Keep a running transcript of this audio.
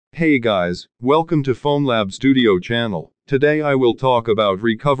Hey guys, welcome to PhoneLab Studio channel. Today I will talk about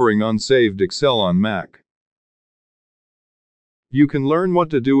recovering unsaved Excel on Mac. You can learn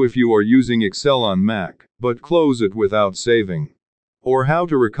what to do if you are using Excel on Mac, but close it without saving. Or how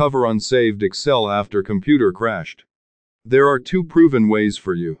to recover unsaved Excel after computer crashed. There are two proven ways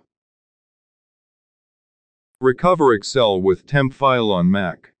for you. Recover Excel with Temp file on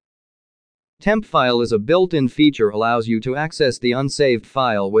Mac. Temp file is a built-in feature allows you to access the unsaved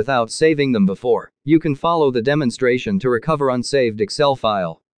file without saving them before. You can follow the demonstration to recover unsaved Excel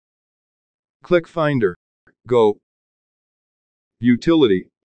file. Click Finder. Go. Utility.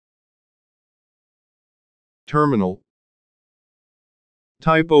 Terminal.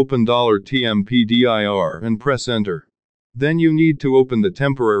 Type open $TMPDIR and press Enter. Then you need to open the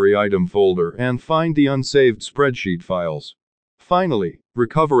temporary item folder and find the unsaved spreadsheet files. Finally,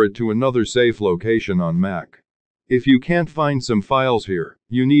 recover it to another safe location on Mac. If you can't find some files here,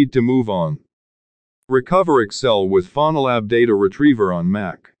 you need to move on. Recover Excel with PhoneLab Data Retriever on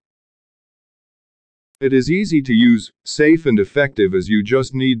Mac. It is easy to use, safe and effective as you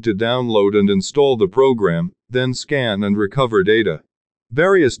just need to download and install the program, then scan and recover data.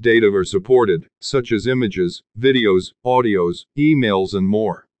 Various data are supported, such as images, videos, audios, emails and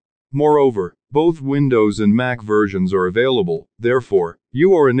more. Moreover, both Windows and Mac versions are available, therefore,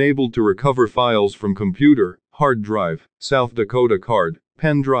 you are enabled to recover files from computer, hard drive, South Dakota card,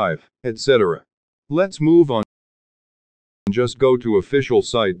 pen drive, etc. Let's move on. Just go to official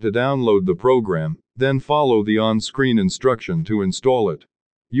site to download the program, then follow the on-screen instruction to install it.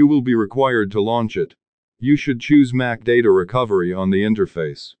 You will be required to launch it. You should choose Mac Data Recovery on the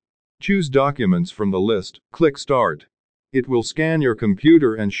interface. Choose Documents from the list, click Start. It will scan your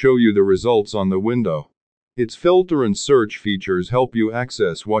computer and show you the results on the window. Its filter and search features help you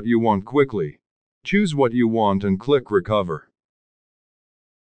access what you want quickly. Choose what you want and click Recover.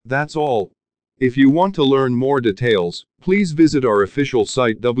 That's all. If you want to learn more details, please visit our official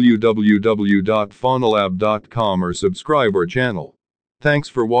site www.phonelab.com or subscribe our channel. Thanks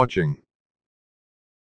for watching.